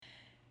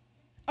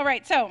All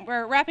right, so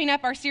we're wrapping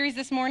up our series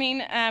this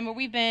morning where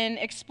we've been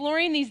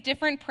exploring these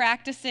different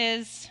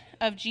practices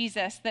of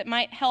Jesus that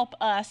might help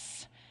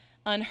us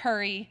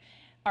unhurry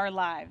our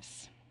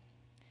lives.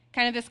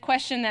 Kind of this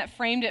question that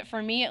framed it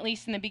for me, at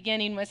least in the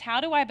beginning, was how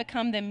do I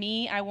become the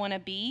me I want to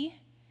be?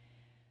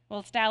 Well,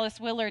 it's Dallas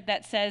Willard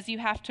that says you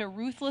have to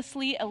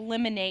ruthlessly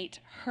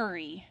eliminate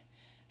hurry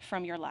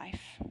from your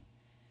life.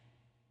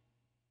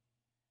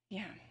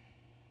 Yeah,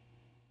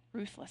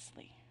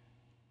 ruthlessly.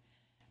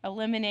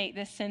 Eliminate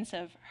this sense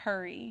of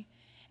hurry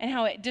and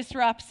how it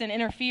disrupts and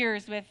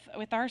interferes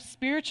with our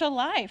spiritual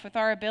life, with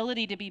our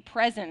ability to be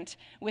present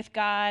with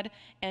God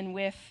and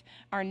with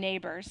our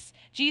neighbors.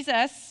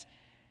 Jesus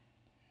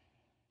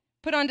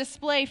put on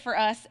display for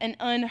us an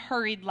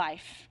unhurried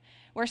life,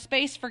 where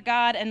space for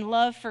God and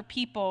love for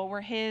people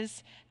were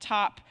his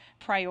top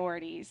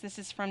priorities. This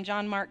is from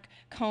John Mark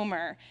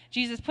Comer.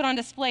 Jesus put on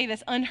display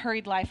this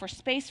unhurried life where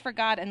space for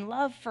God and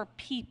love for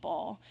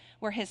people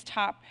were his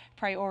top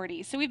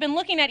priorities. So we've been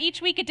looking at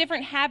each week a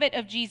different habit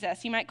of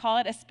Jesus. You might call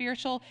it a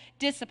spiritual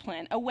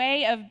discipline, a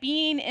way of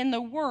being in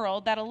the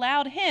world that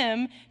allowed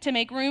him to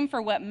make room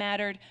for what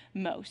mattered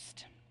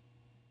most.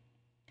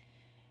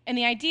 And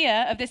the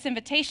idea of this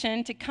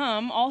invitation to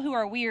come, all who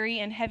are weary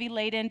and heavy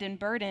laden and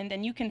burdened,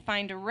 and you can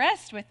find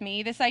rest with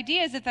me, this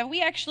idea is that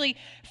we actually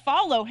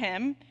follow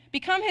him,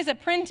 become his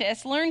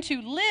apprentice, learn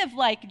to live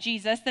like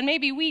Jesus, then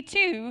maybe we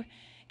too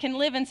can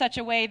live in such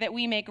a way that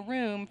we make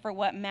room for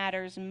what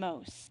matters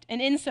most.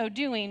 And in so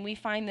doing, we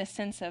find this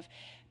sense of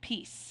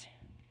peace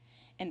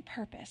and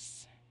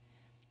purpose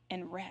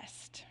and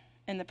rest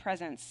in the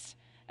presence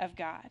of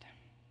God.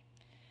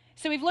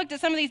 So we've looked at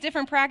some of these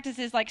different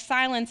practices like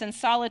silence and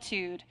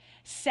solitude,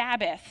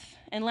 Sabbath,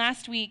 and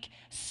last week,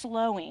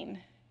 slowing.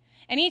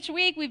 And each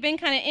week we've been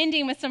kind of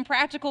ending with some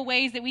practical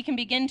ways that we can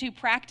begin to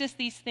practice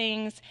these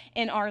things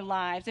in our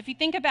lives. If you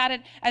think about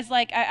it as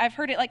like, I've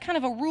heard it like kind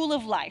of a rule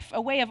of life,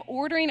 a way of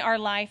ordering our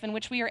life in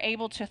which we are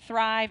able to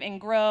thrive and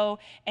grow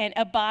and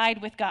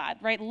abide with God,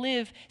 right?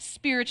 Live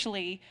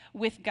spiritually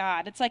with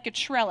God. It's like a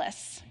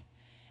trellis,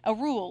 a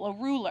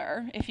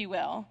ruler, if you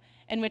will,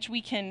 in which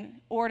we can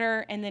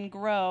order and then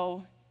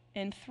grow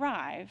and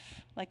thrive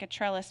like a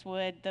trellis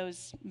would,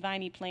 those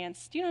viney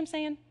plants. Do you know what I'm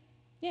saying?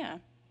 Yeah.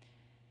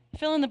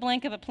 Fill in the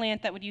blank of a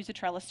plant that would use a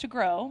trellis to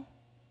grow,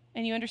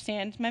 and you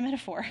understand my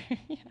metaphor.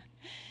 Yeah.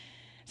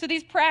 So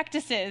these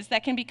practices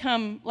that can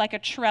become like a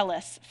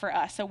trellis for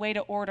us, a way to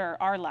order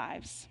our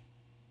lives.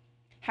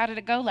 How did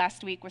it go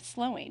last week with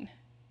slowing?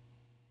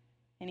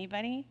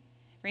 Anybody?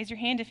 Raise your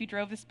hand if you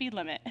drove the speed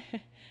limit.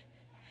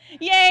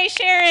 Yay,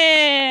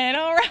 Sharon!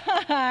 All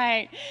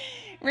right.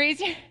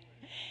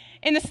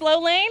 In the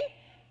slow lane?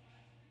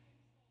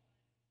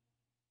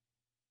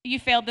 You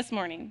failed this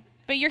morning,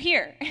 but you're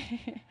here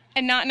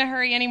and not in a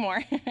hurry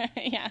anymore.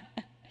 Yeah.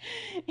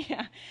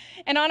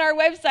 And on our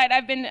website,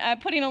 I've been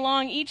putting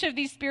along each of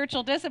these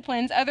spiritual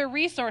disciplines, other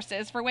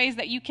resources for ways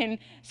that you can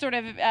sort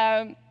of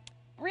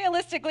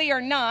realistically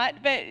or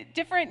not, but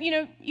different,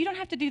 you don't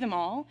have to do them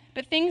all,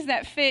 but things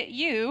that fit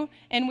you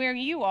and where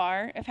you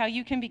are of how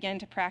you can begin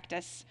to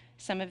practice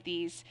some of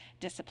these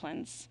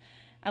disciplines.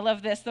 I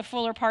love this, the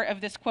fuller part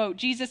of this quote.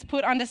 Jesus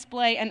put on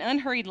display an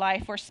unhurried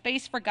life where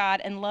space for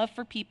God and love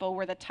for people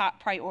were the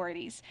top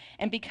priorities.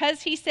 And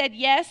because he said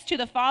yes to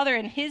the Father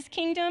and his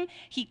kingdom,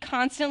 he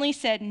constantly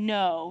said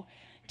no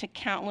to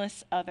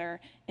countless other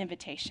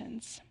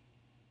invitations.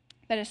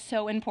 That is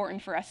so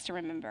important for us to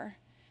remember.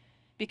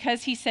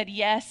 Because he said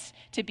yes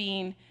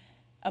to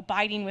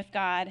abiding with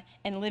God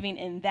and living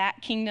in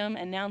that kingdom,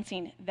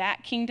 announcing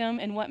that kingdom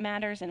and what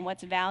matters and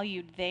what's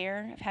valued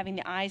there, of having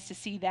the eyes to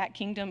see that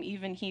kingdom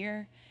even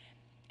here,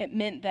 it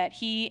meant that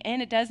he,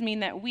 and it does mean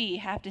that we,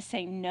 have to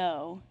say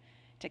no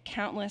to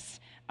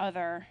countless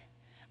other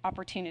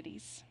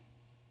opportunities.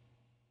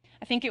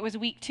 I think it was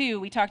week 2,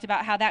 we talked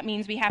about how that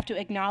means we have to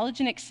acknowledge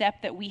and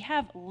accept that we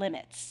have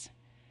limits,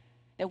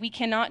 that we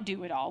cannot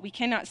do it all, we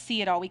cannot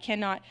see it all, we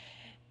cannot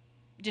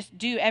just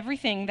do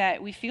everything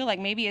that we feel like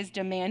maybe is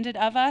demanded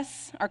of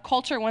us. Our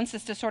culture wants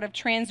us to sort of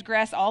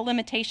transgress all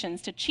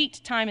limitations, to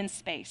cheat time and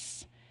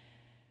space.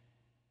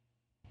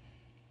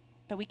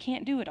 But we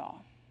can't do it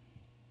all.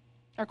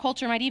 Our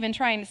culture might even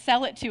try and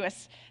sell it to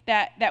us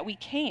that we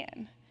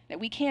can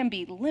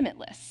be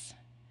limitless,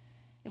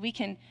 that we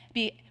can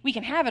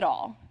have it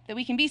all, that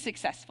we can be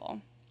successful.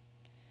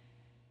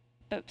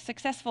 But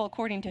successful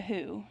according to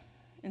who?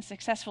 And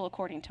successful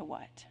according to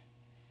what?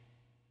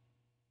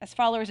 As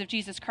followers of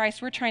Jesus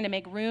Christ, we're trying to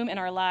make room in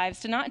our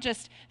lives to not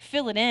just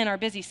fill it in our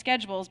busy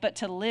schedules, but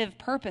to live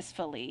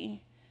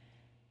purposefully.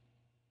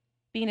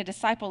 Being a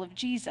disciple of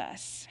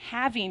Jesus,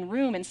 having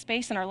room and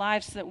space in our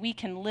lives so that we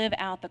can live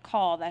out the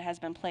call that has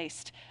been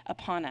placed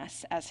upon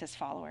us as his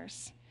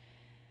followers.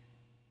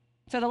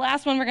 So the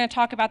last one we're going to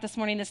talk about this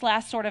morning, this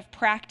last sort of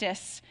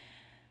practice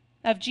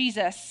of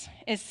Jesus,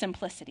 is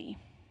simplicity.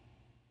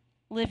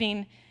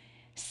 Living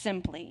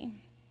simply.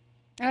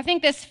 And I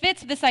think this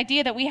fits this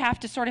idea that we have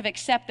to sort of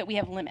accept that we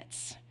have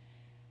limits,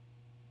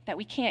 that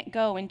we can't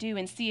go and do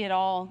and see it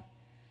all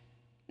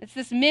It's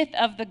this myth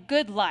of the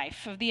good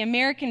life, of the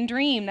American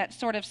dream that's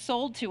sort of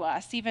sold to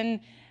us,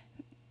 even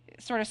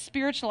sort of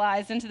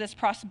spiritualized into this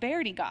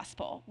prosperity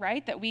gospel,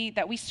 right? That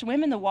we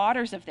swim in the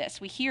waters of this.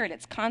 We hear it.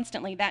 It's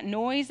constantly that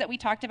noise that we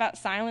talked about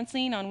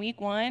silencing on week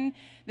 1.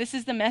 This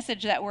is the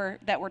message that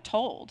we're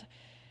told.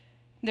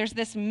 There's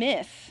this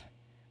myth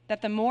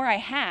that the more I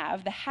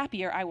have, the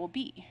happier I will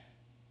be.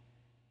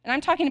 And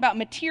I'm talking about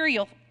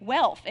material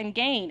wealth and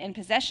gain and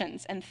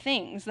possessions and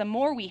things. The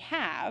more we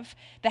have,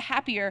 the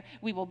happier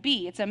we will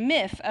be. It's a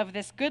myth of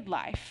this good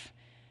life.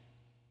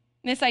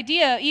 This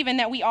idea even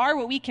that we are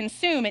what we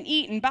consume and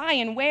eat and buy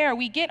and wear,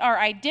 we get our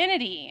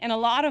identity in a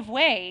lot of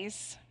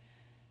ways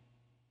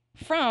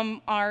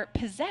from our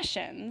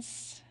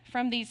possessions,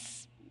 from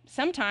these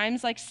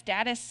sometimes like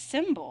status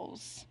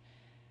symbols.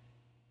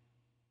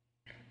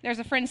 There's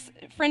a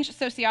French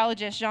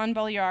sociologist, Jean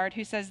Baudrillard,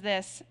 who says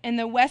this: in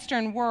the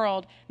Western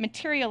world,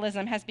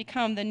 materialism has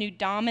become the new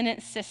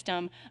dominant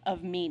system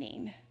of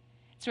meaning.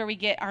 It's where we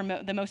get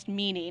the most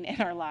meaning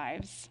in our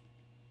lives.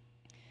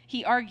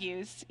 He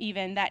argues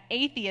even that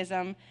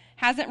atheism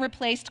hasn't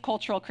replaced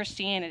cultural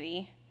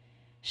Christianity.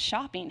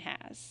 Shopping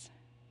has.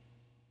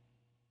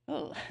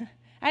 Oh,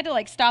 I had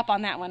to stop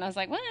on that one. I was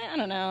like, well, I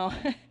don't know.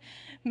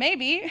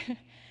 Maybe.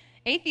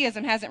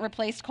 Atheism hasn't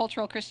replaced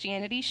cultural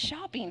Christianity.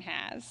 Shopping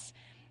has.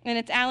 And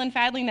it's Alan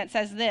Fadling that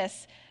says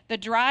this: the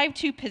drive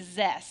to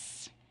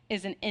possess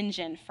is an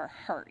engine for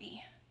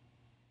hurry.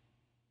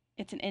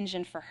 It's an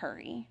engine for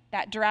hurry.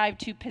 That drive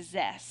to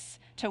possess,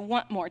 to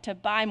want more, to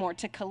buy more,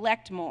 to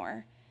collect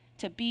more,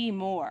 to be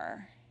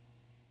more.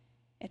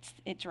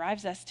 It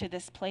drives us to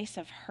this place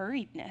of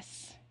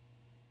hurriedness.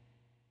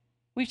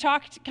 We've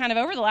talked kind of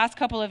over the last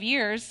couple of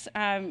years,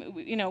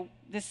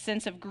 this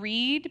sense of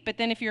greed. But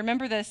then if you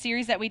remember the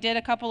series that we did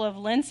a couple of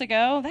Lents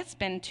ago, that's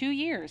been 2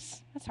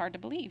 years. That's hard to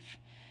believe.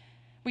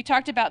 We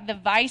talked about the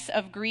vice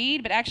of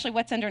greed, but actually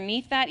what's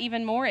underneath that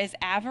even more is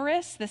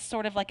avarice, this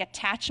sort of like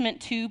attachment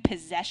to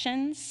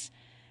possessions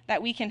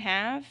that we can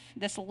have,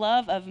 this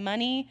love of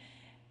money.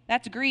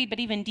 That's greed, but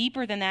even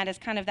deeper than that is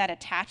kind of that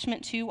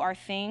attachment to our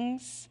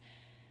things.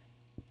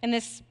 And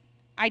this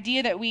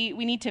idea that we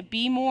need to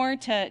be more,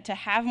 to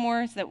have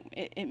more, so that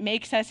it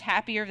makes us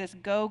happier, this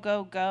go,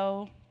 go,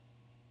 go.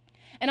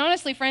 And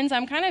honestly, friends,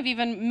 I'm kind of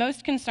even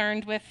most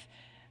concerned with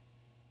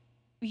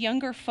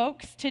younger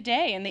folks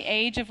today in the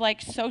age of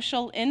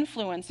social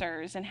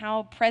influencers and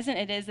how present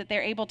it is that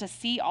they're able to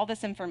see all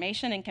this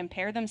information and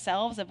compare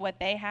themselves of what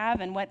they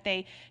have and what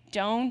they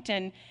don't.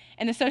 And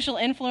the social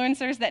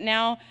influencers that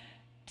now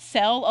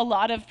sell a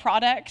lot of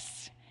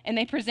products, and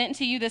they present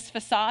to you this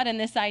facade and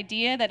this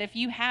idea that if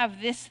you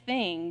have this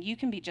thing, you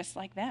can be just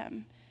like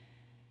them.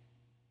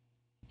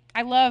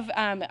 I love,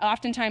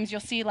 oftentimes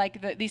you'll see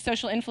these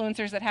social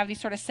influencers that have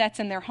these sort of sets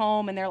in their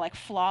home, and they're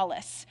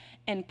flawless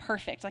and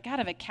perfect, out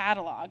of a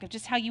catalog of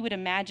just how you would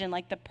imagine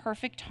the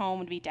perfect home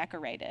would be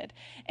decorated.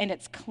 And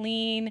it's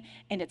clean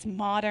and it's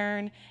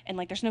modern and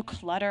there's no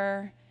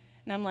clutter.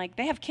 And I'm like,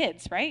 they have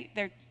kids, right?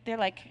 They're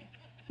like,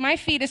 my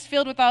feed is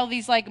filled with all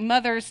these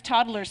mothers,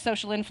 toddlers,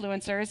 social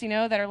influencers,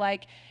 that are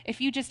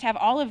if you just have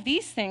all of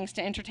these things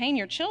to entertain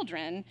your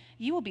children,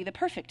 you will be the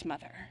perfect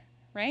mother,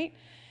 right?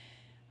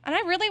 And I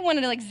really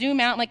wanted to zoom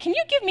out and can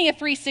you give me a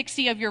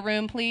 360 of your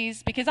room,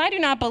 please? Because I do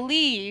not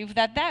believe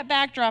that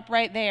backdrop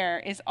right there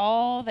is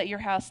all that your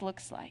house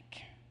looks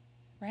like,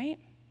 right?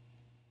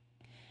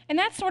 And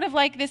that's sort of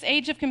this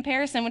age of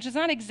comparison, which is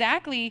not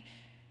exactly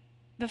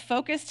the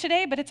focus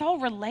today, but it's all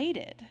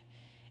related.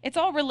 It's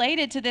all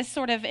related to this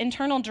sort of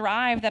internal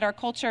drive that our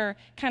culture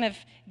kind of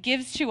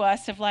gives to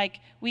us of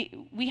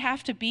we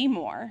have to be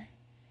more.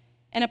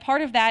 And a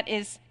part of that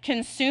is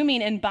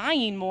consuming and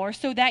buying more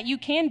so that you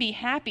can be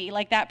happy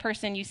like that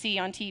person you see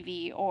on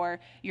TV or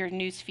your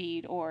news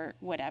feed or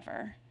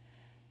whatever.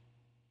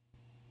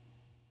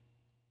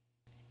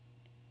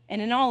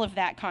 And in all of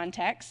that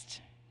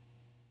context,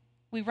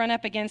 we run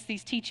up against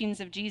these teachings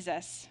of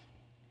Jesus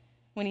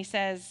when he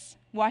says,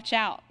 watch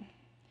out,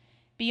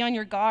 be on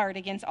your guard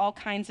against all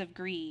kinds of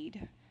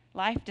greed.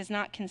 Life does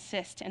not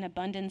consist in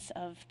abundance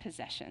of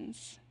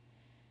possessions.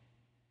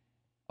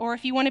 Or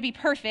if you want to be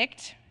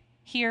perfect,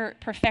 here,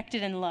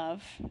 perfected in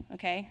love,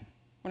 okay?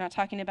 We're not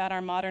talking about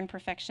our modern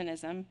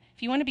perfectionism.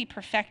 If you want to be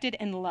perfected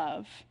in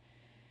love,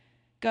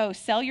 go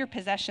sell your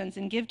possessions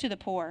and give to the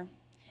poor,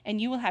 and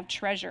you will have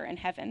treasure in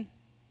heaven.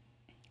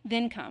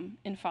 Then come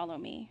and follow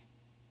me.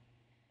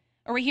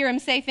 Or we hear him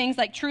say things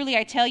like, truly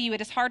I tell you,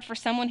 it is hard for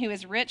someone who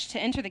is rich to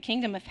enter the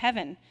kingdom of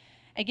heaven.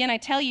 Again, I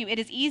tell you, it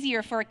is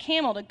easier for a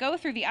camel to go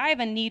through the eye of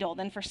a needle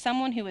than for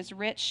someone who is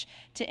rich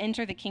to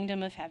enter the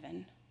kingdom of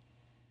heaven.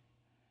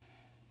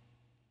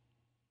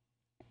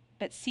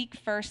 But seek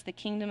first the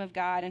kingdom of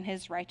God and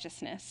his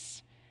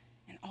righteousness,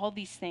 and all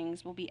these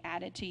things will be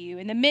added to you.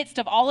 In the midst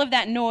of all of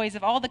that noise,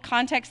 of all the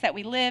context that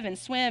we live and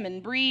swim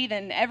and breathe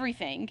and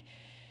everything,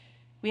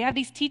 we have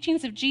these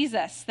teachings of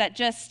Jesus that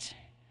just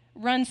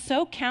run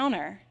so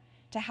counter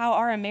to how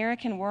our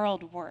American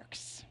world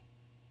works.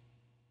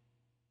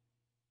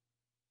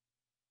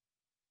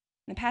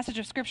 In the passage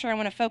of Scripture I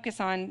want to focus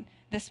on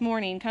this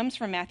morning comes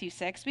from Matthew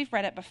 6. We've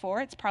read it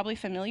before. It's probably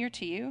familiar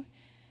to you,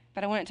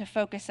 but I want it to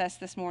focus us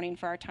this morning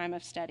for our time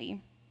of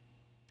study.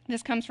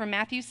 This comes from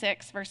Matthew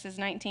 6, verses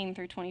 19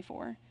 through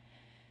 24.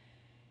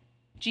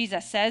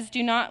 Jesus says,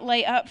 "Do not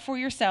lay up for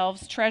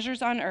yourselves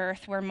treasures on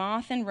earth where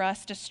moth and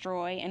rust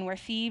destroy and where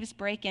thieves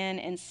break in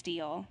and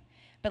steal.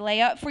 But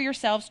lay up for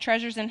yourselves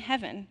treasures in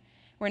heaven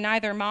where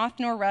neither moth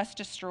nor rust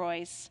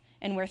destroys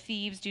and where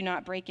thieves do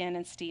not break in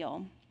and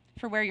steal.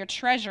 For where your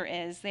treasure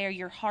is, there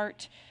your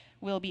heart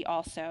will be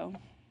also.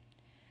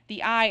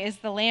 The eye is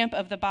the lamp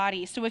of the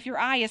body. So if your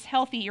eye is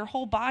healthy, your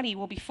whole body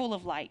will be full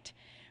of light.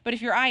 But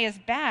if your eye is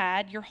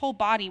bad, your whole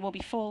body will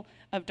be full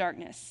of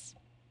darkness.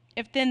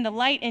 If then the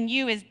light in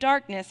you is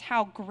darkness,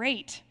 how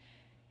great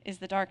is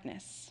the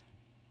darkness?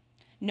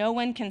 No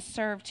one can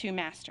serve two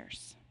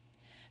masters.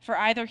 For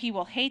either he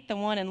will hate the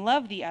one and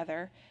love the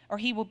other, or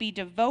he will be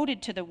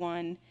devoted to the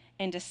one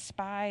and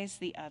despise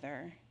the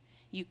other.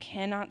 You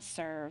cannot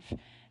serve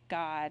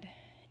God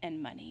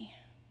and money."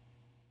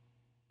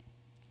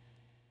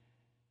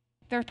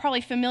 There are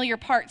probably familiar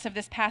parts of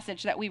this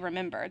passage that we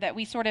remember, that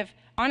we sort of,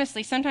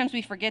 honestly, sometimes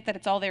we forget that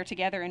it's all there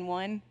together in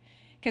one,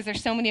 because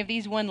there's so many of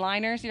these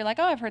one-liners. You're like,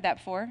 oh, I've heard that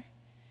before.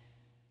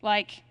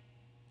 Like,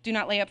 do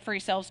not lay up for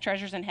yourselves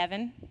treasures in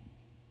heaven.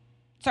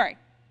 Sorry.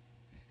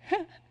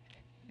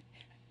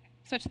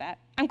 Switch that.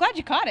 I'm glad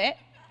you caught it.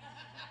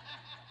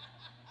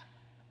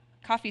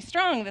 Coffee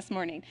strong this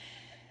morning.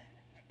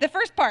 The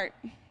first part,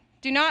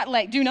 do not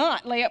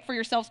lay up for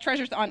yourselves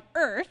treasures on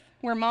earth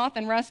where moth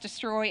and rust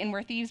destroy and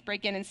where thieves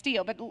break in and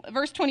steal. But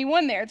verse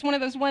 21 there, it's one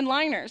of those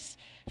one-liners.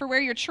 For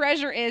where your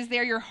treasure is,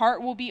 there your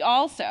heart will be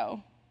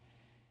also.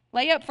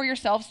 Lay up for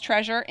yourselves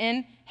treasure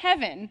in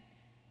heaven,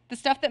 the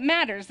stuff that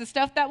matters, the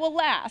stuff that will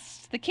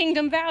last, the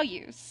kingdom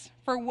values.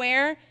 For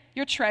where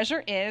your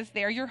treasure is,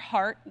 there your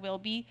heart will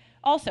be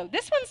also.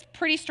 This one's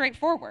pretty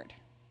straightforward.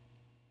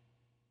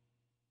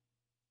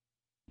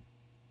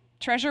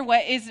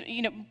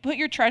 Put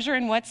your treasure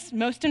in what's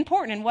most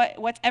important and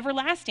what's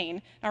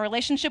everlasting, our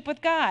relationship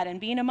with God and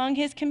being among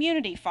his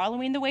community,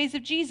 following the ways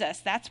of Jesus.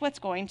 That's what's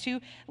going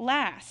to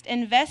last.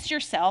 Invest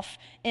yourself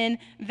in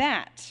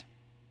that.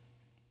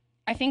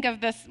 I think of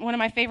this, one of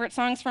my favorite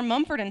songs from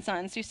Mumford &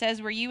 Sons, who says,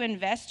 where you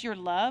invest your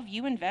love,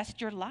 you invest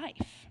your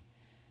life.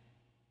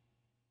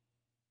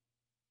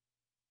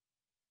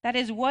 That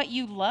is, what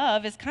you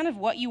love is kind of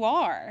what you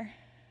are.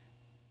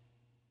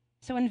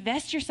 So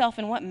invest yourself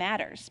in what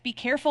matters. Be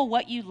careful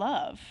what you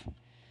love.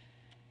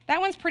 That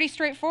one's pretty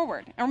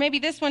straightforward. Or maybe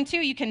this one too,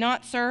 you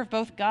cannot serve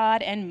both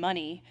God and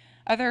money.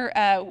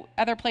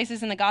 Other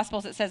places in the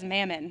Gospels it says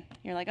mammon.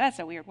 You're like, oh, that's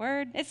a weird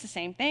word. It's the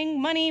same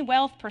thing. Money,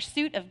 wealth,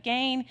 pursuit of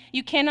gain.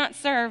 You cannot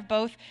serve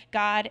both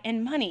God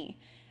and money.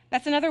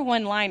 That's another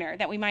one-liner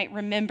that we might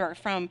remember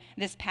from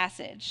this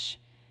passage.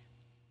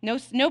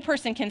 No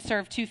person can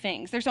serve two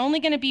things. There's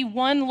only going to be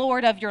one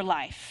Lord of your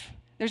life.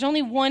 There's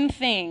only one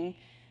thing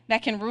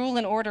that can rule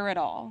and order it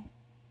all.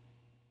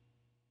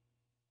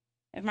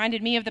 It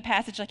reminded me of the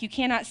passage, like, you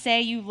cannot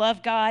say you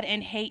love God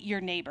and hate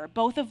your neighbor.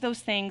 Both of those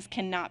things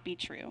cannot be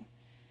true.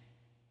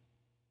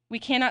 We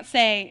cannot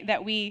say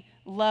that we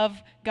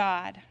love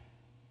God,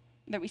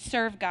 that we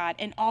serve God,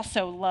 and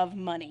also love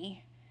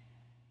money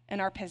and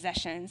our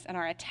possessions and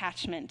our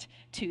attachment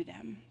to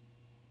them.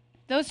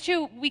 Those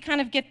two, we kind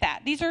of get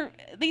that. These are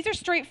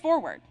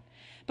straightforward.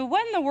 But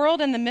what in the world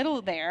in the middle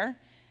there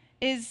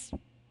is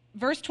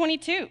verse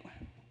 22.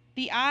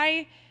 The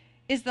eye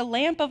is the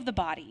lamp of the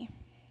body.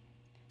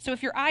 So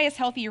if your eye is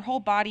healthy, your whole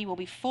body will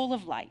be full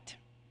of light.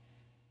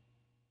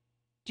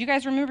 Do you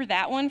guys remember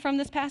that one from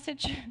this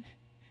passage?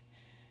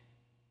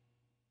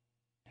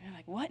 You're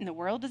like, what in the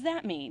world does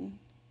that mean?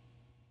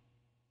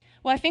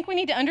 Well, I think we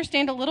need to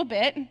understand a little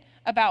bit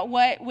about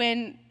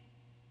when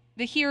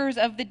the hearers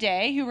of the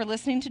day who were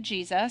listening to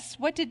Jesus,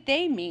 what did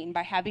they mean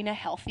by having a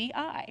healthy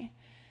eye?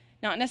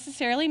 Not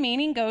necessarily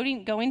meaning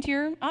going to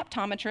your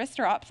optometrist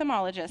or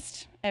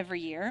ophthalmologist every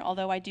year,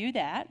 although I do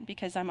that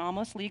because I'm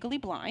almost legally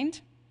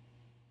blind.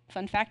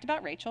 Fun fact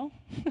about Rachel.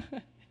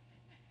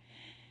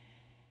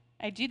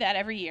 I do that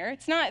every year.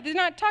 They're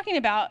not talking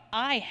about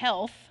eye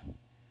health.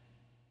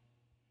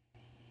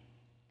 They're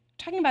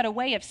talking about a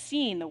way of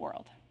seeing the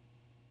world.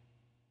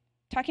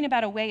 Talking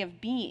about a way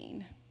of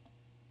being.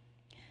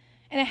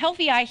 And a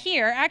healthy eye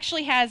here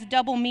actually has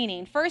double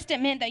meaning. First, it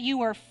meant that you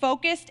were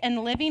focused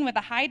and living with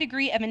a high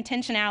degree of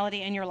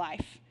intentionality in your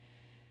life.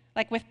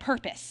 Like with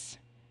purpose,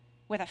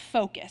 with a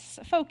focus,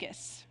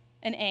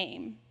 an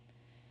aim.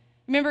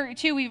 Remember,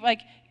 too,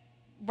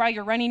 while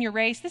you're running your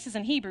race, this is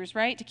in Hebrews,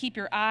 right? To keep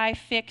your eye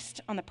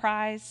fixed on the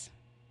prize,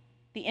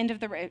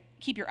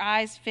 keep your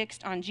eyes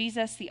fixed on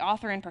Jesus, the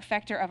author and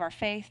perfecter of our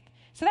faith.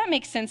 So that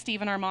makes sense to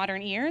even our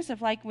modern ears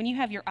of like when you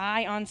have your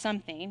eye on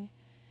something,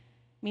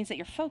 it means that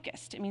you're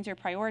focused. It means you're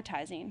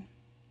prioritizing.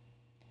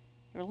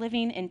 You're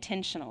living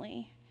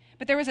intentionally.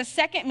 But there was a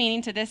second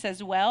meaning to this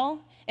as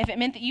well. If it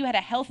meant that you had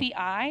a healthy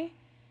eye,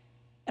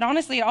 and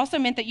honestly, it also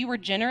meant that you were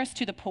generous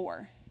to the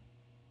poor.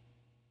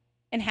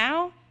 And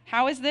how?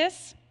 How is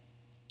this?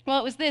 Well,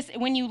 it was this.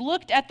 When you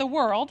looked at the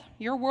world,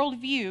 your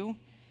worldview,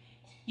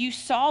 You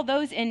saw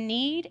those in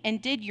need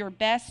and did your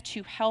best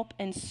to help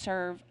and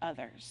serve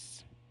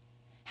others.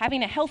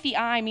 Having a healthy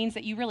eye means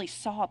that you really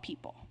saw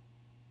people.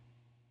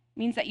 It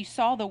means that you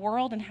saw the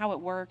world and how it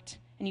worked,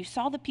 and you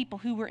saw the people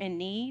who were in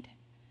need.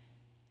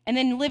 And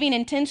then living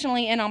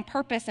intentionally and on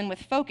purpose and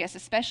with focus,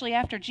 especially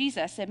after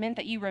Jesus, it meant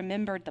that you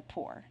remembered the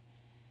poor.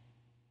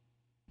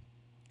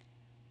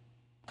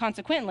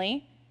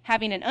 Consequently,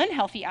 having an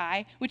unhealthy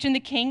eye, which in the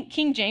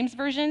King James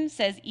Version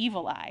says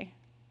evil eye.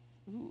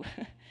 Ooh.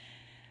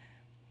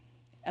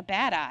 A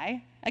bad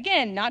eye.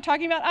 Again, not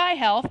talking about eye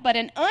health, but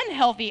an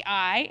unhealthy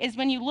eye is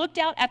when you looked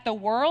out at the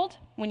world,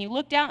 when you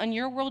looked out on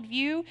your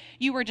worldview,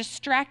 you were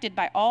distracted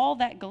by all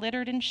that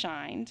glittered and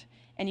shined,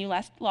 and you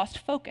lost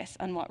focus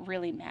on what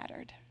really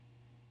mattered.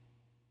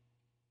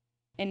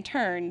 In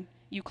turn,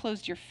 you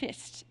closed your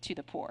fist to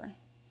the poor.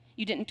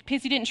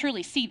 Because you didn't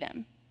truly see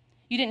them.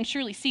 You didn't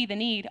truly see the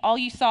need. All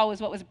you saw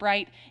was what was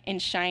bright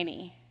and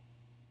shiny.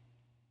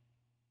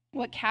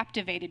 What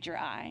captivated your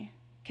eye?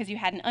 Because you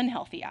had an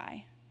unhealthy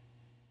eye.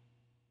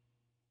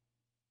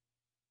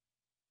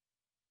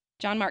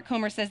 John Mark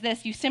Comer says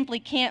this: you simply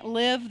can't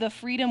live the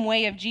freedom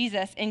way of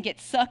Jesus and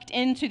get sucked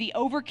into the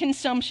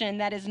overconsumption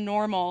that is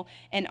normal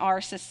in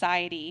our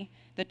society.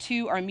 The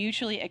two are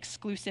mutually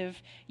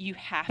exclusive. You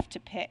have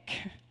to pick.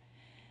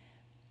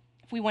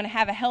 If we want to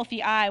have a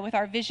healthy eye with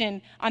our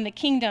vision on the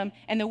kingdom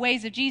and the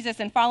ways of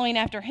Jesus and following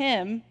after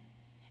him,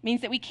 it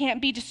means that we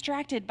can't be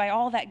distracted by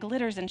all that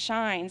glitters and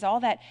shines, all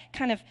that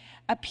kind of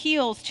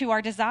appeals to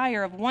our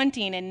desire of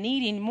wanting and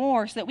needing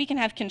more so that we can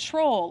have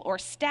control or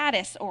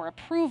status or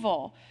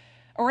approval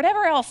or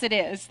whatever else it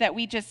is that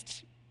we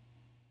just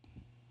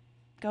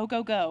go,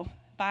 go, go,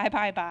 buy,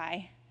 buy,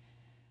 buy.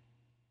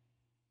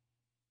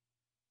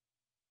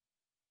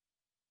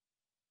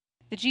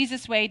 The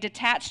Jesus way,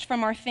 detached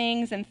from our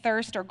things and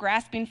thirst or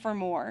grasping for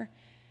more,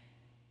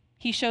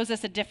 he shows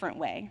us a different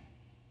way.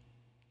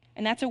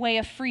 And that's a way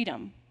of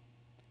freedom.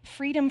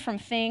 Freedom from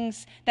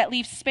things that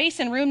leave space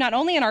and room not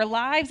only in our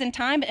lives and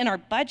time, but in our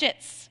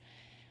budgets,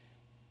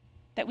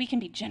 that we can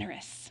be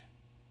generous.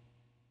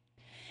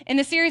 In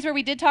the series where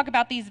we did talk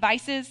about these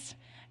vices,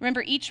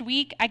 remember each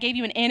week I gave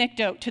you an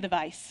anecdote to the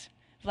vice.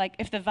 Like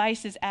if the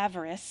vice is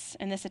avarice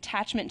and this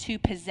attachment to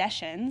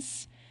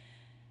possessions,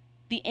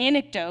 the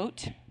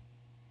anecdote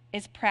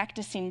is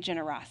practicing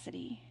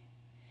generosity.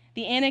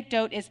 The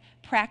anecdote is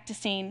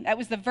practicing, that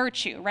was the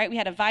virtue, right? We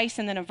had a vice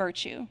and then a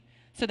virtue.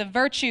 So the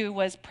virtue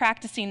was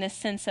practicing this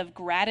sense of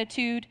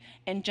gratitude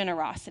and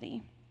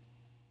generosity.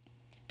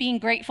 Being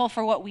grateful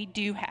for what we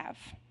do have.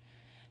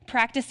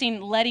 Practicing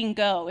letting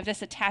go of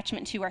this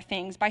attachment to our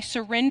things by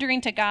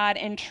surrendering to God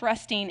and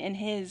trusting in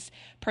his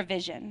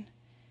provision.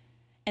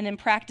 And then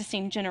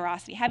practicing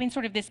generosity, having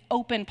sort of this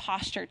open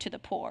posture to the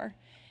poor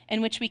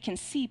in which we can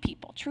see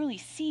people, truly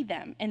see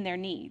them and their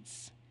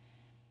needs,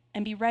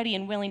 and be ready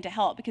and willing to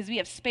help because we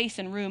have space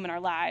and room in our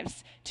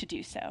lives to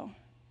do so.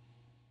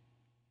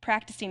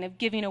 Practicing of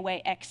giving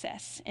away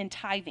excess and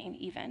tithing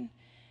even,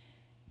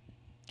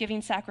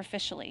 giving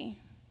sacrificially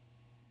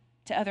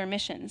to other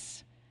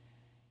missions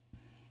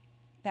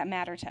that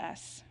matter to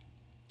us.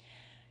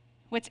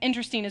 What's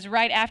interesting is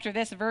right after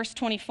this, verse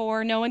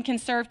 24, no one can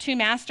serve two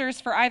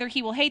masters, for either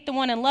he will hate the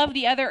one and love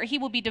the other, or he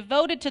will be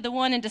devoted to the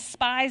one and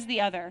despise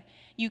the other.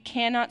 You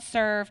cannot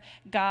serve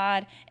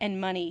God and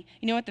money.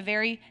 You know what the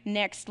very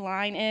next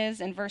line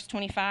is in verse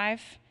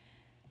 25?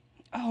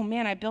 Oh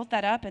man, I built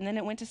that up and then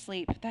it went to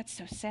sleep. That's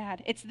so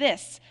sad. It's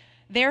this: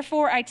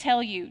 therefore I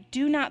tell you,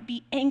 do not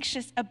be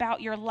anxious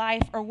about your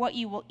life or what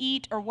you will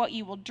eat or what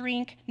you will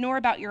drink, nor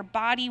about your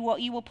body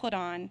what you will put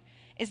on.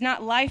 Is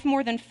not life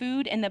more than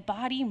food and the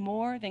body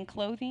more than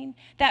clothing?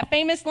 That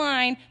famous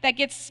line that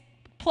gets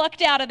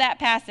plucked out of that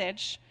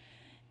passage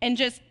and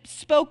just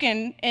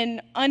spoken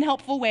in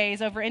unhelpful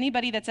ways over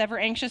anybody that's ever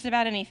anxious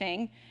about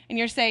anything. And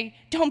you're saying,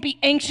 don't be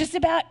anxious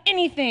about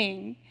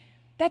anything.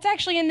 That's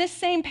actually in this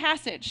same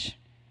passage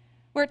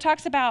where it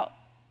talks about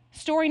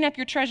storing up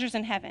your treasures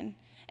in heaven.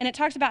 And it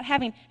talks about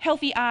having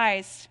healthy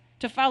eyes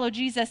to follow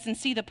Jesus and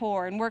see the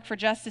poor and work for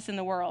justice in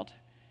the world.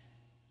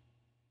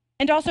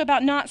 And also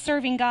about not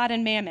serving God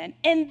and mammon.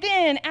 And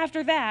then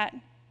after that,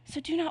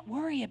 so do not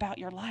worry about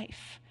your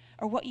life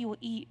or what you will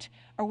eat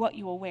or what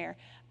you will wear.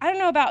 I don't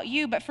know about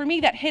you, but for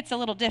me that hits a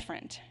little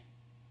different.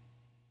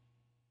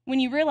 When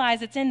you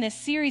realize it's in this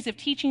series of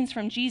teachings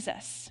from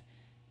Jesus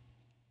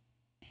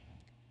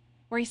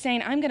where he's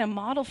saying, I'm going to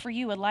model for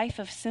you a life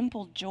of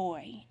simple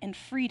joy and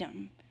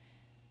freedom,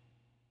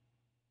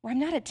 where I'm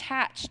not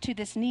attached to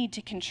this need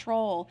to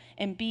control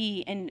and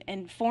be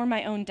and form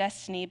my own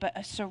destiny, but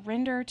a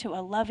surrender to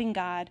a loving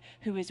God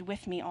who is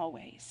with me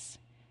always.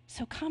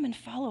 So come and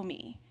follow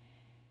me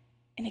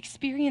and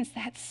experience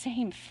that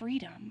same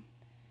freedom.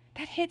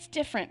 That hits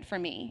different for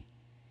me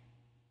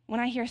when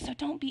I hear, so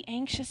don't be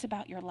anxious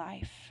about your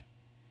life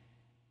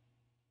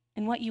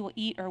and what you will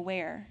eat or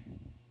wear.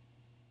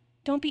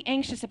 Don't be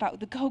anxious about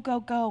the go,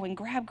 go, go and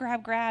grab,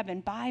 grab, grab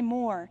and buy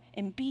more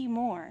and be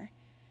more.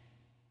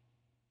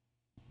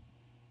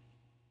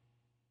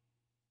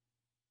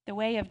 The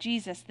way of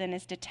Jesus, then,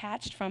 is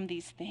detached from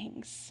these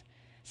things,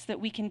 so that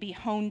we can be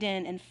honed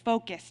in and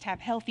focused, have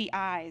healthy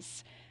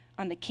eyes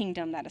on the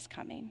kingdom that is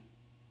coming.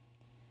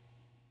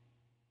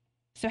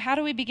 So how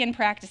do we begin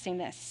practicing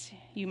this,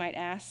 you might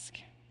ask?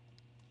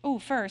 Oh,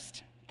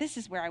 first, this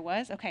is where I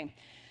was. Okay.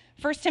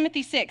 1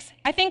 Timothy 6.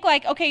 I think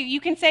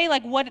you can say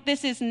what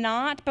this is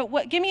not,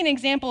 but give me an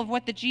example of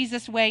what the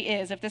Jesus way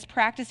is, of this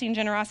practicing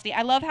generosity.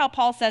 I love how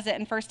Paul says it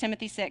in 1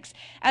 Timothy 6.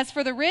 As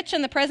for the rich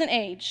in the present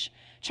age,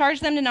 charge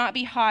them to not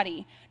be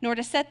haughty, nor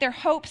to set their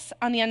hopes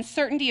on the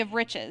uncertainty of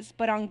riches,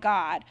 but on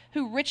God,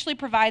 who richly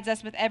provides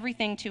us with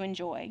everything to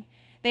enjoy.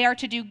 They are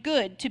to do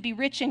good, to be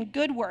rich in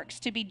good works,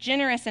 to be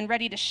generous and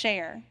ready to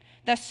share,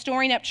 thus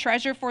storing up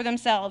treasure for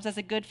themselves as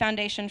a good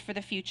foundation for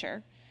the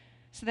future,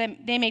 so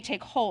that they may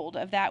take hold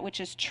of that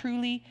which is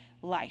truly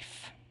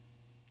life.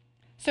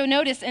 So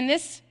notice in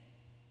this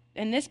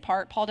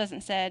part, Paul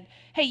doesn't say,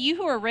 hey, you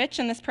who are rich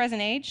in this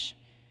present age,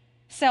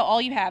 sell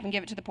all you have and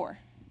give it to the poor.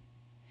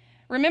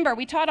 Remember,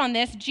 we taught on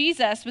this,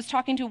 Jesus was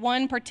talking to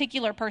one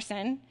particular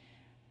person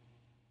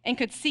and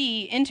could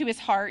see into his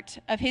heart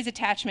of his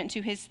attachment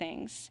to his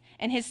things.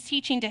 And his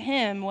teaching to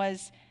him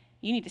was,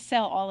 you need to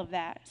sell all of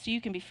that so you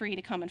can be free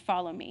to come and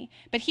follow me.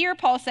 But here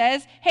Paul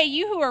says, hey,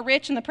 you who are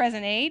rich in the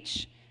present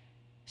age,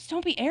 just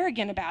don't be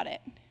arrogant about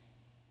it.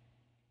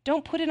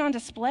 Don't put it on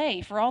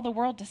display for all the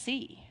world to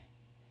see.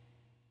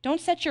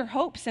 Don't set your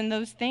hopes in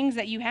those things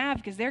that you have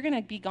because they're going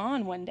to be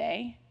gone one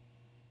day.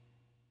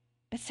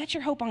 But set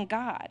your hope on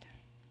God,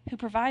 who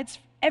provides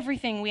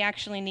everything we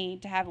actually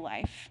need to have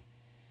life.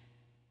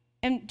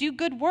 And do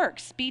good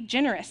works. Be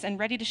generous and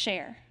ready to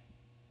share.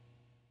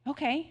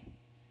 Okay.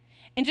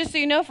 And just so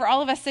you know, for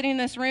all of us sitting in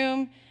this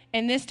room,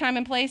 in this time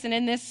and place, and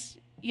in this,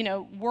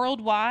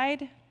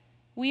 worldwide,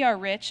 we are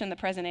rich in the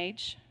present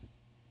age.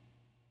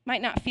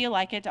 Might not feel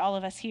like it to all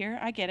of us here.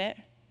 I get it.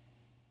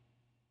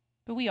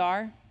 But we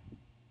are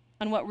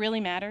on what really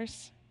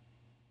matters.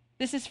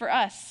 This is for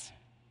us.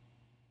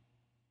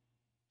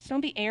 So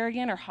don't be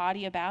arrogant or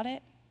haughty about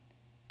it.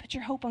 Put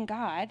your hope on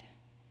God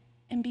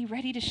and be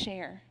ready to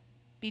share.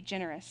 Be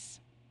generous.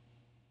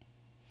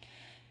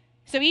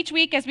 So each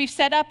week, as we've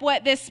set up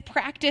what this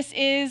practice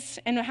is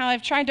and how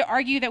I've tried to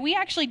argue that we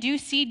actually do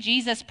see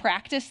Jesus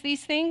practice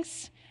these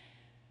things,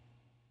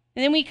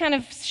 and then we kind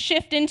of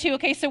shift into,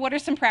 okay, so what are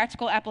some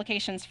practical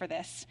applications for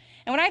this?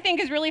 And what I think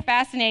is really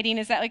fascinating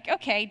is that,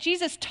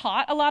 Jesus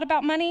taught a lot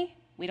about money.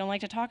 We don't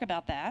like to talk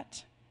about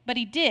that. But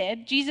he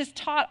did. Jesus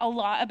taught a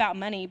lot about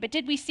money. But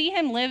did we see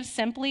him live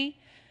simply?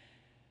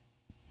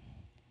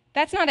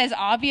 That's not as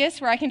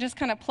obvious where I can just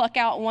kind of pluck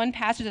out one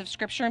passage of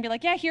Scripture and be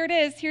like, yeah, here it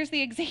is. Here's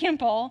the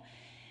example.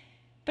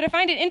 But I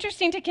find it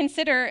interesting to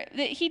consider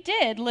that he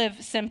did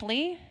live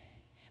simply.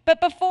 But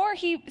before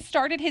he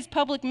started his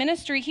public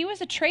ministry, he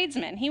was a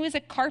tradesman. He was a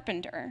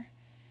carpenter.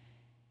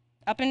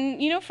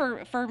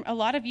 For a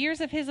lot of years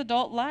of his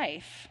adult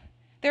life.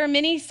 There are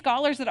many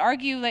scholars that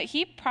argue that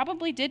he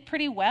probably did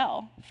pretty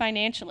well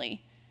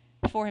financially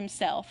for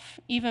himself,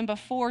 even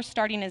before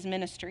starting his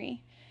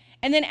ministry.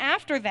 And then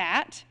after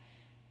that,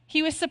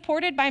 he was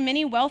supported by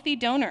many wealthy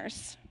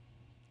donors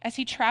as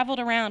he traveled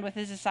around with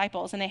his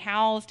disciples, and they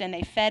housed and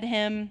they fed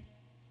him.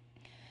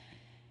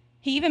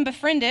 He even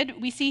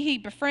he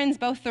befriends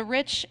both the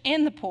rich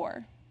and the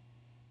poor.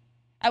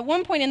 At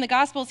one point in the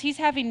Gospels, he's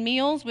having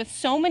meals with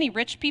so many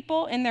rich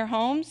people in their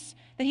homes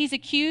that he's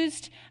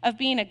accused of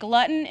being a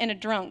glutton and a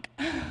drunk.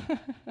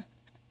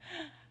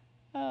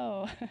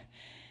 Oh.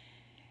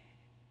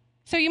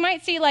 So you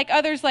might see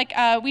others,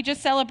 we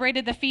just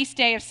celebrated the feast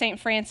day of St.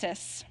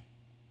 Francis,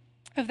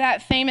 of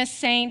that famous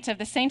saint, of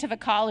the saint of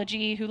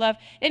ecology who loved.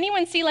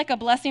 Anyone see a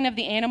blessing of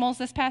the animals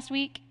this past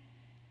week?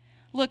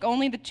 Look,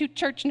 only the two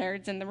church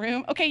nerds in the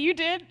room. Okay, you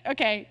did?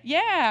 Okay,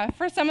 yeah.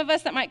 For some of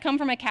us that might come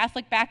from a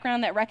Catholic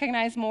background that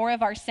recognize more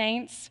of our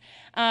saints,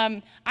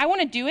 I want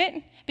to do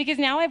it because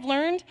now I've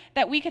learned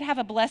that we could have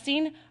a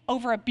blessing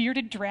over a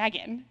bearded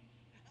dragon.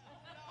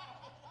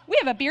 We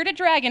have a bearded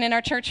dragon in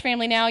our church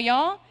family now,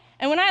 y'all.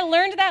 And when I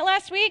learned that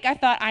last week, I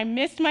thought I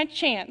missed my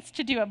chance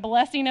to do a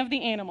blessing of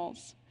the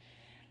animals.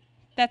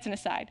 That's an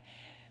aside.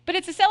 But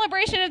it's a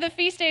celebration of the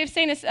feast day of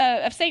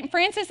St.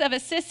 Francis of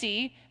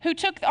Assisi, who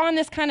took on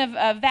this kind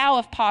of vow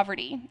of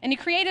poverty. And he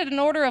created an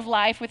order of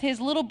life with his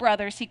little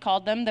brothers, he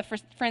called them, the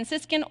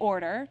Franciscan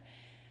order.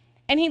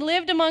 And he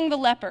lived among the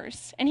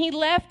lepers. And he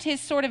left his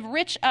sort of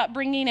rich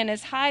upbringing and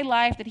his high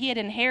life that he had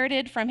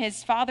inherited from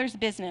his father's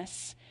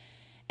business.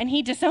 And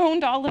he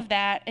disowned all of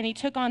that, and he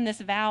took on this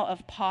vow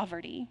of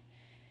poverty.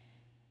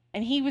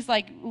 And he was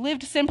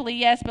lived simply,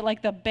 yes,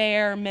 but the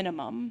bare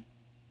minimum.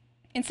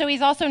 And so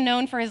he's also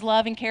known for his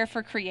love and care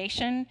for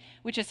creation,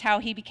 which is how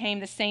he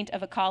became the saint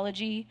of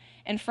ecology.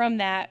 And from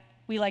that,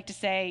 we like to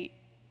say,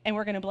 and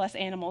we're going to bless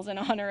animals in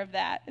honor of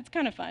that. It's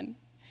kind of fun.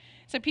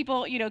 So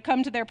people,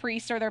 come to their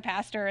priest or their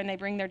pastor, and they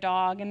bring their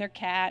dog and their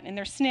cat and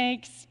their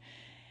snakes.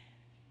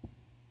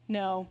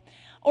 No.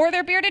 Or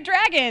their bearded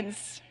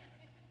dragons.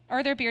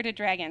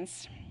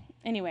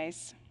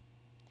 Anyways.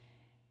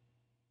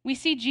 We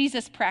see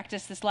Jesus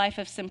practice this life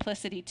of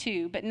simplicity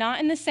too, but not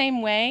in the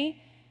same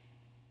way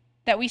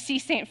that we see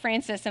St.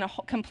 Francis in a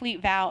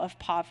complete vow of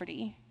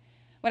poverty.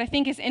 What I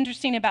think is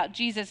interesting about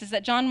Jesus is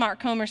that John Mark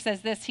Comer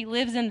says this: he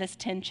lives in this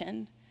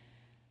tension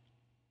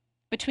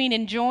between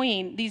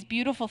enjoying these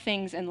beautiful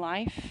things in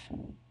life,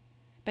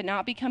 but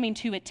not becoming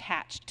too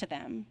attached to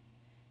them.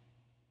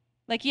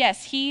 Like,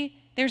 yes,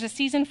 there's a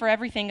season for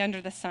everything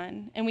under the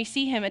sun, and we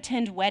see him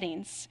attend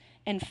weddings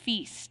and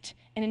feast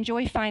and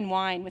enjoy fine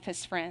wine with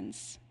his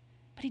friends.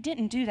 But he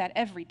didn't do that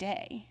every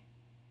day.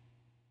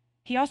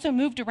 He also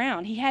moved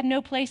around. He had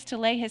no place to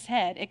lay his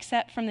head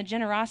except from the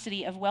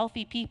generosity of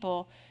wealthy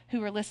people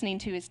who were listening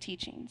to his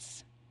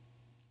teachings.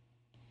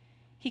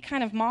 He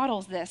kind of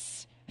models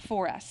this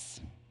for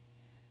us.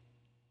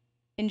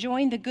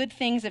 Enjoying the good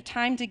things of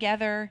time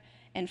together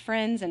and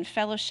friends and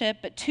fellowship,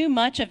 but too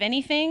much of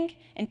anything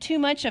and too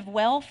much of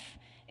wealth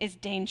is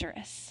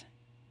dangerous.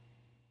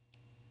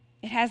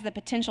 It has the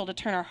potential to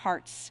turn our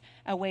hearts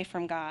away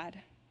from God.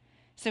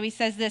 So he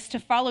says this: to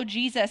follow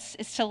Jesus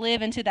is to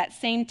live into that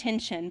same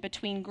tension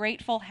between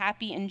grateful,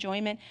 happy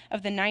enjoyment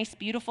of the nice,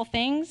 beautiful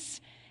things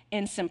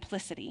and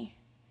simplicity.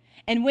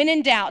 And when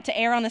in doubt, to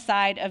err on the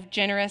side of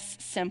generous,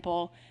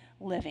 simple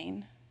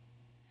living.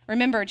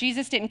 Remember,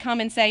 Jesus didn't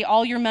come and say,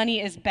 all your money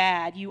is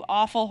bad, you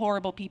awful,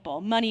 horrible people.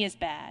 Money is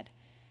bad.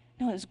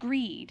 No, it was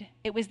greed.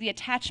 It was the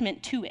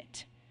attachment to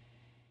it.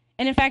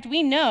 And in fact,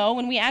 we know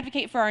when we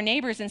advocate for our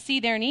neighbors and see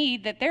their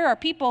need that there are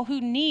people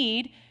who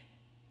need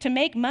to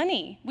make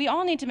money. We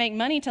all need to make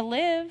money to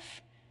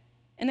live.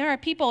 And there are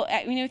people,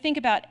 think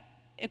about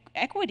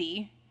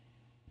equity,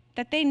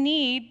 that they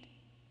need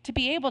to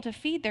be able to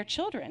feed their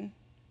children,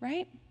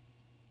 right?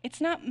 It's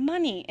not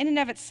money in and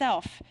of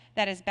itself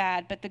that is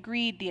bad, but the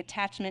greed, the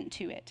attachment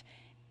to it.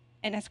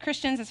 And as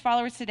Christians, as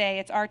followers today,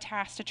 it's our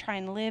task to try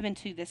and live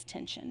into this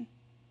tension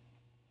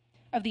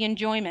of the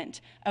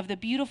enjoyment of the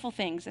beautiful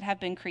things that have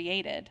been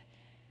created,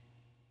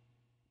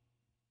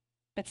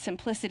 but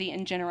simplicity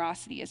and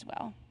generosity as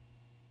well.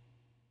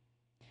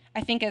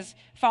 I think as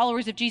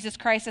followers of Jesus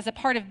Christ, as a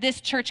part of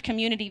this church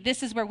community,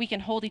 this is where we can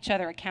hold each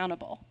other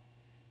accountable.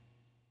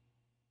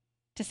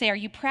 To say, are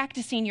you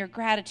practicing your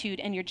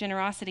gratitude and your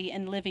generosity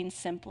and living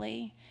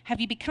simply?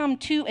 Have you become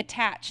too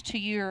attached to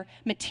your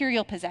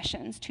material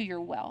possessions, to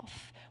your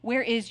wealth?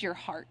 Where is your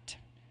heart?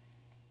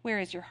 Where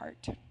is your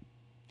heart?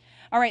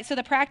 All right, so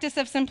the practice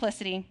of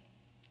simplicity.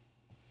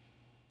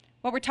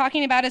 What we're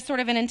talking about is sort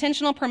of an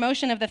intentional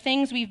promotion of the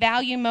things we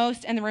value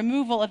most and the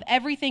removal of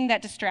everything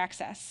that distracts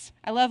us.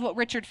 I love what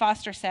Richard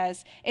Foster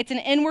says. It's an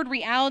inward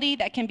reality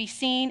that can be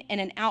seen in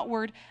an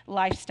outward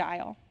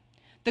lifestyle.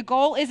 The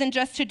goal isn't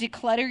just to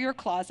declutter your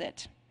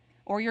closet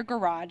or your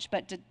garage,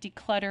 but to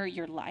declutter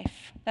your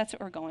life. That's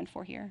what we're going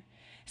for here.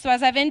 So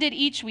as I've ended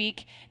each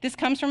week, this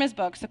comes from his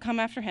book, so come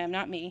after him,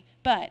 not me.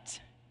 But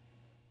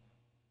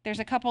there's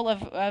a couple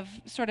of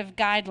sort of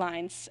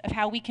guidelines of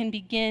how we can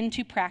begin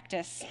to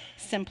practice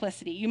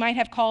simplicity. You might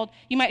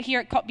hear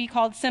it be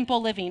called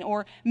simple living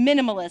or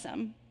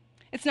minimalism.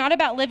 It's not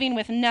about living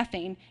with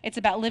nothing, it's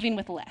about living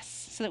with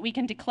less, so that we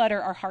can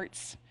declutter our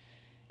hearts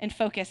and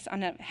focus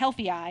on a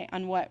healthy eye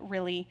on what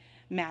really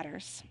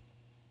matters.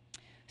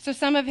 So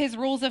some of his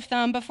rules of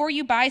thumb: before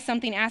you buy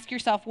something, ask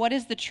yourself, what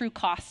is the true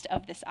cost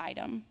of this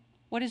item?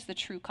 What is the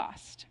true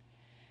cost?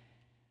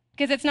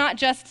 Because it's not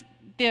just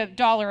the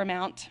dollar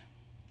amount.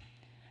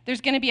 There's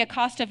going to be a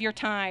cost of your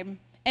time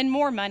and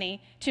more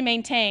money to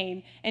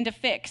maintain and to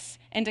fix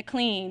and to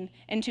clean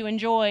and to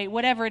enjoy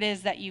whatever it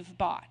is that you've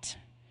bought.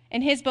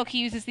 In his book, he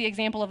uses the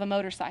example of a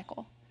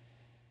motorcycle.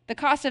 The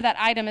cost of that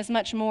item is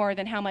much more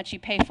than how much you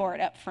pay for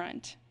it up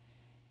front.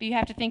 But you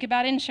have to think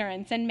about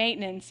insurance and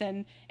maintenance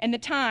and the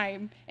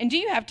time. And do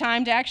you have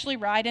time to actually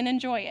ride and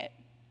enjoy it,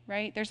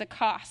 right? There's a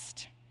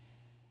cost.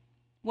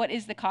 What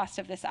is the cost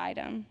of this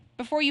item?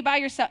 Before you buy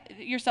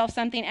yourself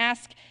something,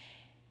 ask,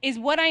 is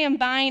what I am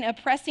buying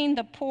oppressing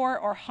the poor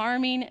or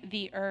harming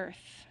the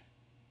earth?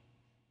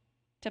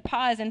 To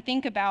pause and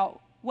think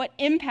about, what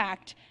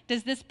impact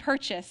does this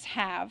purchase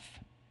have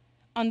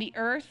on the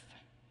earth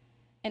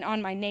and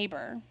on my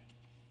neighbor?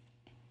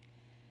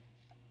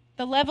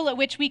 The level at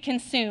which we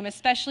consume,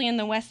 especially in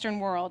the Western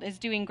world, is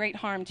doing great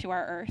harm to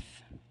our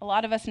earth. A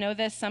lot of us know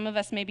this, some of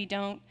us maybe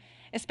don't,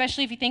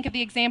 especially if you think of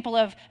the example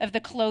of the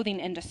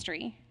clothing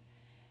industry.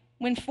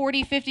 When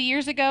 40, 50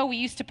 years ago, we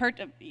used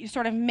to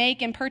sort of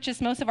make and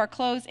purchase most of our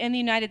clothes in the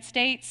United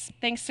States,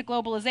 thanks to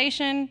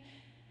globalization,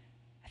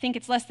 I think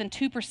it's less than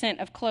 2%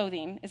 of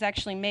clothing is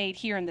actually made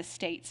here in the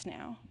States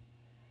now.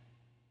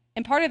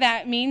 And part of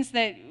that means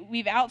that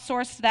we've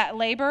outsourced that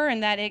labor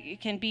and that it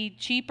can be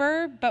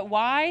cheaper. But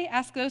why?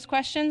 Ask those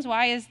questions.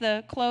 Why is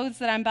the clothes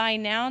that I'm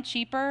buying now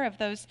cheaper?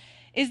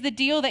 Is the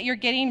deal that you're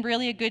getting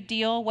really a good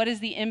deal? What is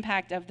the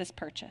impact of this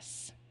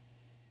purchase?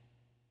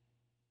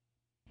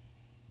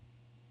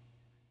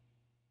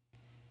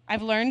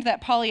 I've learned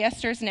that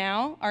polyesters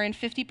now are in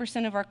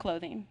 50% of our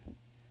clothing.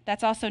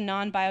 That's also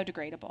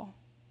non-biodegradable.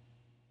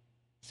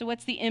 So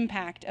what's the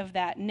impact of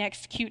that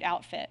next cute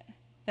outfit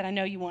that I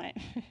know you want?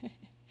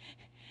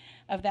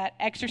 Of that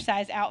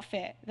exercise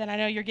outfit that I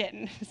know you're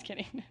getting. Just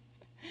kidding.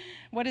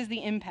 What is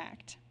the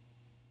impact?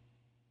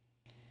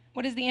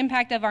 What is the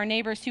impact of our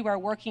neighbors who are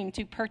working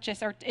to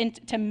purchase or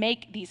to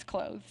make these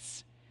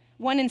clothes?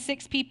 1 in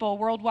 6 people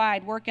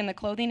worldwide work in the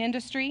clothing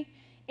industry.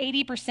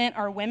 80%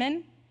 are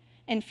women,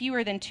 and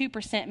fewer than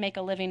 2% make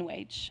a living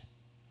wage.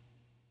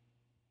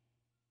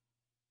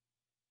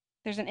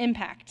 There's an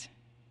impact.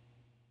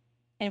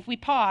 And if we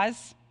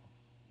pause,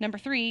 number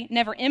 3,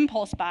 never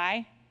impulse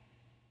buy,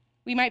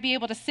 we might be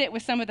able to sit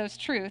with some of those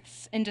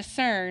truths and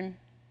discern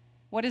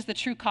what is the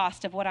true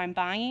cost of what I'm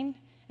buying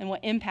and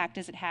what impact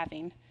is it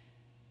having.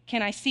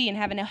 Can I see and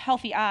have a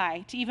healthy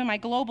eye to even my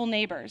global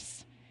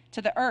neighbors,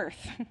 to the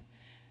earth,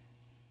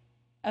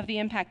 of the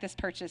impact this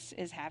purchase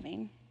is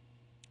having?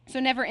 So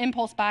never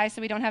impulse buy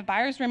so we don't have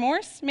buyer's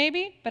remorse,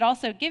 maybe, but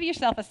also give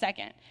yourself a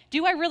second.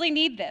 Do I really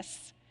need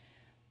this?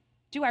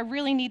 Do I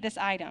really need this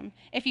item?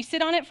 If you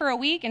sit on it for a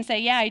week and say,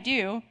 yeah, I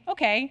do,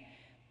 okay.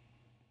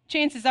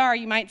 Chances are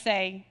you might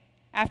say,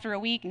 after a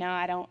week, no,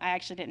 I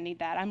actually didn't need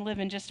that. I'm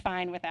living just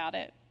fine without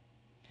it.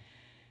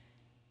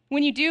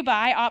 When you do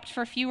buy, opt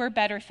for fewer,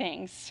 better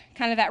things.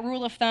 Kind of that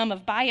rule of thumb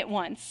of buy it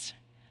once.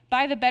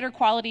 Buy the better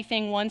quality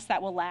thing once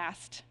that will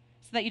last,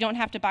 so that you don't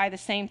have to buy the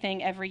same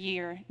thing every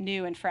year,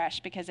 new and fresh,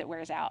 because it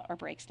wears out or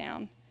breaks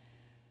down.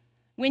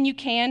 When you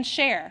can,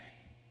 share.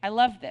 I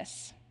love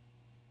this.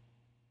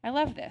 I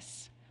love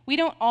this. We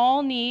don't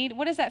all need,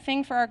 what is that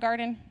thing for our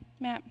garden,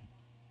 Matt?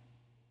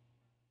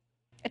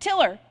 A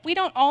tiller. We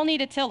don't all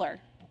need a tiller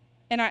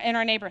in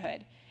our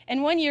neighborhood.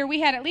 And one year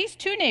we had at least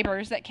 2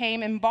 neighbors that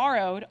came and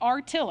borrowed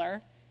our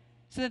tiller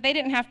so that they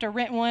didn't have to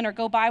rent one or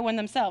go buy one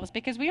themselves,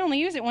 because we only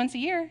use it once a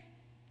year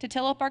to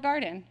till up our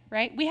garden,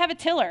 right? We have a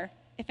tiller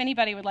if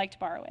anybody would like to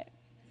borrow it.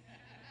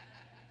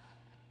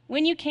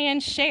 When you can,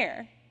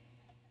 share.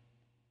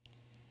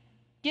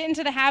 Get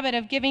into the habit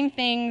of giving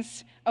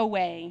things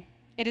away.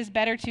 It is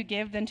better to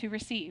give than to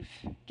receive.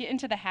 Get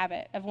into the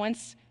habit of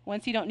once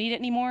you don't need it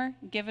anymore,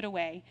 give it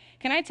away.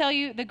 Can I tell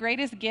you the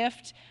greatest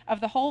gift of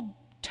the whole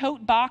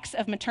tote box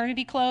of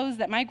maternity clothes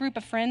that my group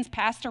of friends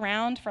passed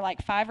around for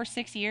like 5 or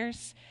 6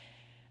 years?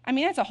 I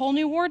mean, that's a whole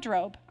new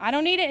wardrobe. I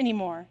don't need it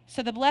anymore.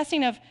 So the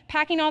blessing of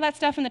packing all that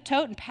stuff in the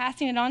tote and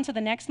passing it on to the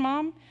next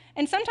mom,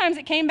 and sometimes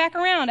it came back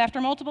around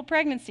after multiple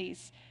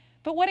pregnancies.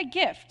 But what a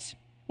gift.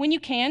 When you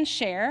can,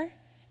 share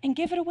and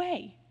give it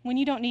away. When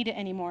you don't need it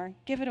anymore,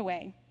 give it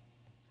away.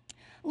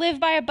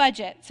 Live by a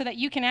budget so that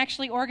you can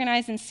actually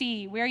organize and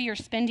see where you're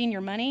spending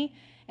your money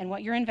and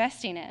what you're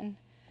investing in.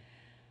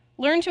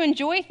 Learn to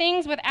enjoy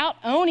things without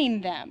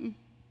owning them.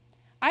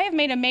 I have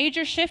made a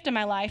major shift in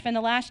my life in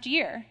the last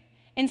year.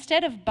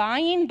 Instead of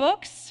buying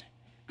books,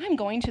 I'm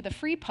going to the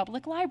free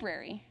public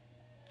library.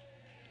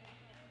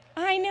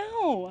 I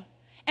know.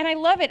 And I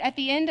love it. At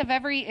the end of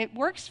it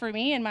works for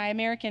me in my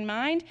American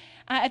mind.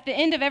 At the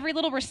end of every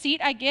little receipt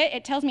I get,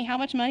 it tells me how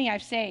much money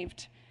I've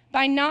saved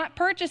by not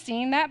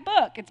purchasing that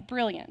book. It's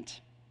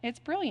brilliant. It's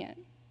brilliant.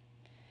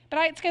 But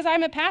it's because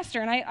I'm a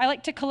pastor and I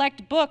like to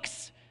collect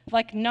books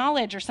like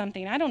knowledge or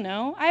something. I don't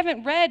know. I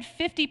haven't read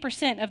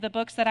 50% of the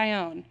books that I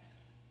own.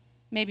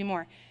 Maybe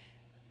more.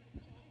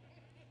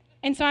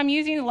 And so I'm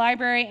using the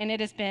library, and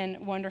it has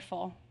been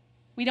wonderful.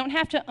 We don't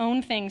have to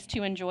own things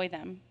to enjoy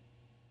them.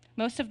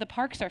 Most of the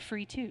parks are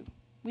free too.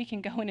 We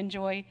can go and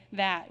enjoy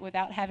that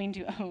without having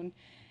to own.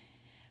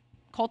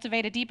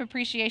 Cultivate a deep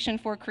appreciation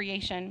for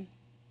creation.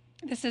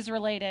 This is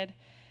related.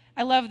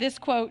 I love this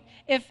quote.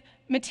 If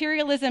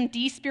materialism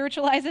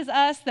despiritualizes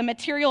us, the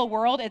material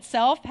world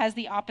itself has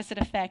the opposite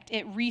effect.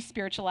 It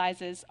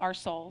re-spiritualizes our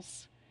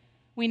souls.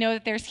 We know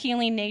that there's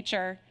healing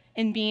nature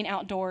in being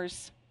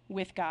outdoors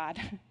with God,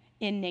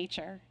 in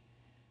nature.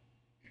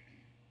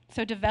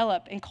 So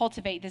develop and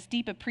cultivate this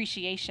deep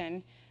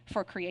appreciation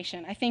for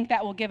creation. I think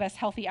that will give us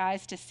healthy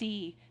eyes to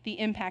see the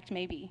impact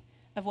maybe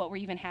of what we're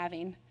even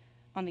having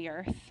on the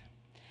earth.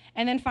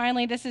 And then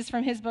finally, this is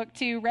from his book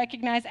too,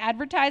 recognize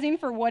advertising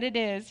for what it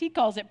is. He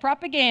calls it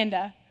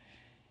propaganda.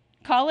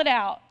 Call it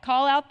out.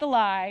 Call out the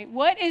lie.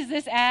 What is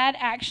this ad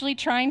actually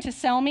trying to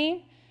sell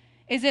me?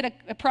 Is it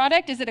a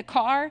product? Is it a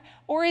car?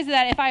 Or is it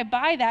that if I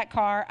buy that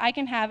car, I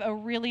can have a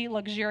really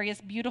luxurious,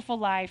 beautiful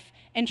life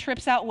and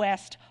trips out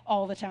west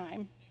all the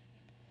time?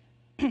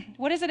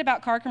 What is it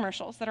about car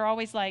commercials that are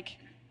always like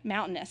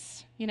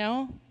mountainous, you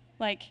know?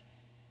 Like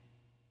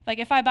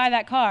if I buy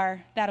that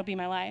car, that'll be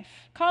my life.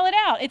 Call it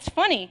out. It's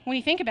funny when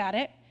you think about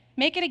it.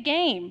 Make it a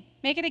game.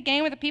 Make it a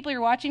game with the people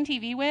you're watching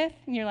TV with,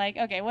 and you're like,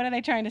 okay, what are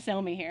they trying to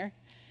sell me here?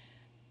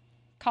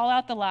 Call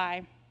out the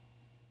lie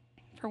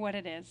for what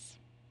it is.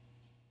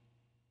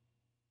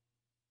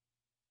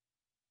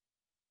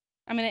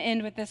 I'm going to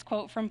end with this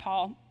quote from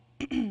Paul.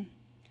 And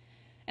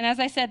as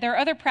I said, there are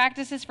other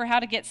practices for how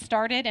to get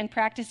started in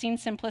practicing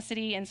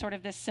simplicity and sort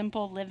of this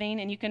simple living,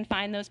 and you can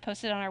find those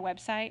posted on our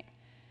website.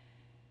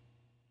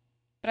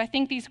 But I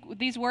think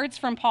these words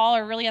from Paul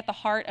are really at the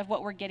heart of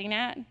what we're getting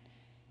at,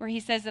 where he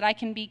says that I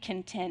can be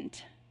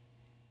content.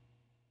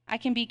 I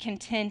can be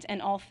content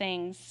in all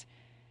things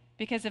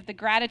because of the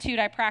gratitude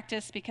I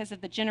practice, because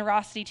of the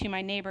generosity to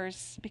my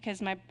neighbors,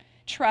 because my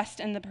trust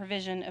in the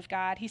provision of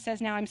God. He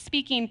says, now I'm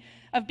speaking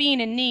of being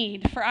in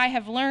need, for I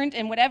have learned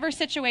in whatever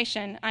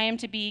situation I am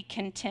to be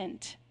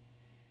content.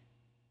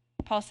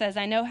 Paul says,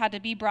 I know how to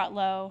be brought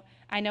low.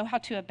 I know how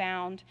to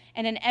abound.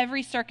 And in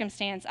every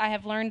circumstance, I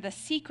have learned the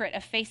secret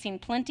of facing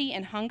plenty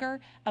and hunger,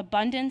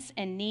 abundance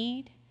and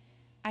need.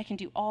 I can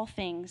do all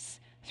things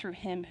through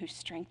him who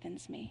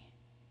strengthens me.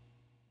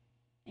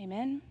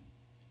 Amen.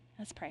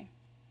 Let's pray.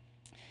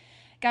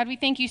 God, we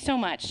thank you so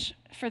much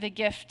for the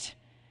gift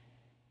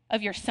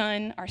of your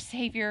Son, our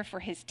Savior, for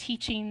his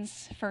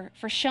teachings,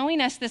 for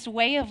showing us this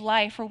way of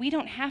life where we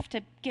don't have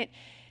to get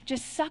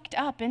just sucked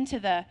up into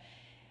the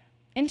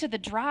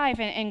drive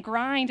and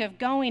grind of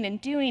going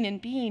and doing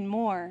and being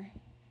more,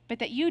 but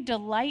that you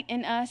delight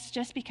in us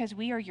just because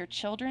we are your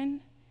children,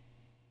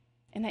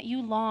 and that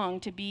you long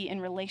to be in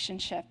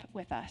relationship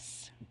with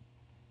us.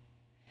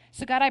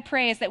 So God, I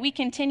pray is that we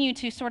continue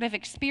to sort of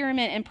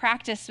experiment and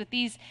practice with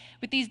these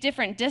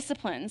different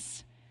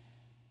disciplines,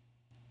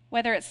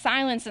 whether it's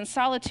silence and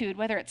solitude,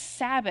 whether it's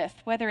Sabbath,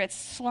 whether it's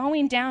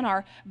slowing down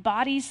our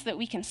bodies so that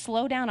we can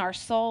slow down our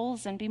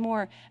souls and be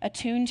more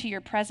attuned to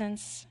your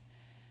presence,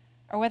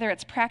 or whether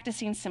it's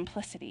practicing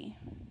simplicity.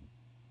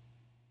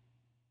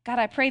 God,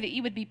 I pray that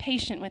you would be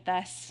patient with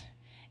us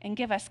and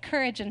give us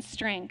courage and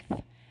strength,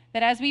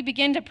 that as we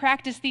begin to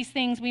practice these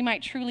things, we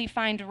might truly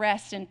find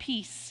rest and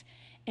peace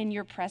in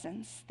your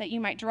presence, that you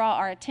might draw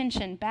our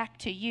attention back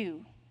to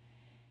you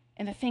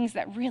and the things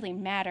that really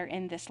matter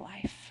in this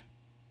life.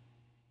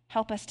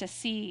 Help us to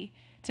see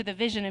to the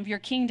vision of your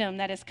kingdom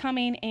that is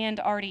coming and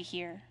already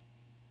here,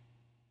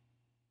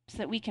 so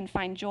that we can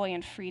find joy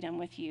and freedom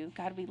with you.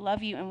 God, we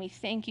love you and we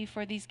thank you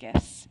for these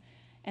gifts.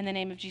 In the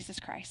name of Jesus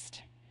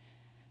Christ,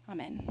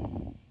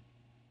 amen.